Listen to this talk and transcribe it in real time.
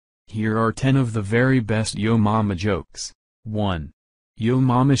Here are 10 of the very best Yo Mama jokes. 1. Yo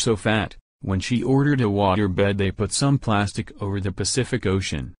Mama so fat, when she ordered a waterbed they put some plastic over the Pacific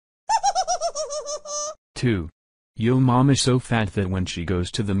Ocean. 2. Yo Mama so fat that when she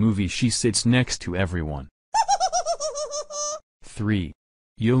goes to the movie she sits next to everyone. 3.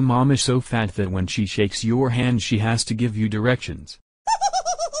 Yo Mama so fat that when she shakes your hand she has to give you directions.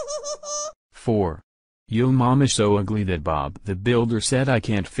 4. Yo Mama so ugly that Bob the Builder said I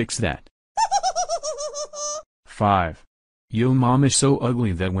can't fix that. 5. Yo Mama so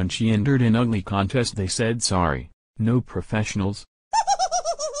ugly that when she entered an ugly contest they said sorry, no professionals.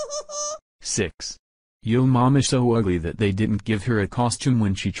 6. Yo Mama so ugly that they didn't give her a costume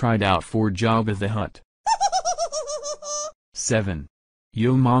when she tried out for Jabba the Hutt. 7.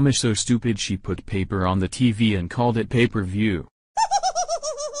 Yo Mama so stupid she put paper on the TV and called it pay-per-view.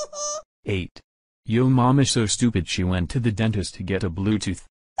 8. Yo Mama so stupid she went to the dentist to get a Bluetooth.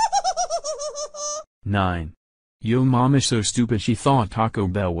 9. Yo Mama so stupid she thought Taco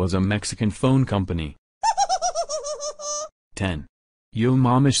Bell was a Mexican phone company. 10. Yo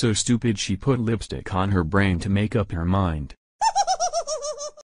Mama so stupid she put lipstick on her brain to make up her mind.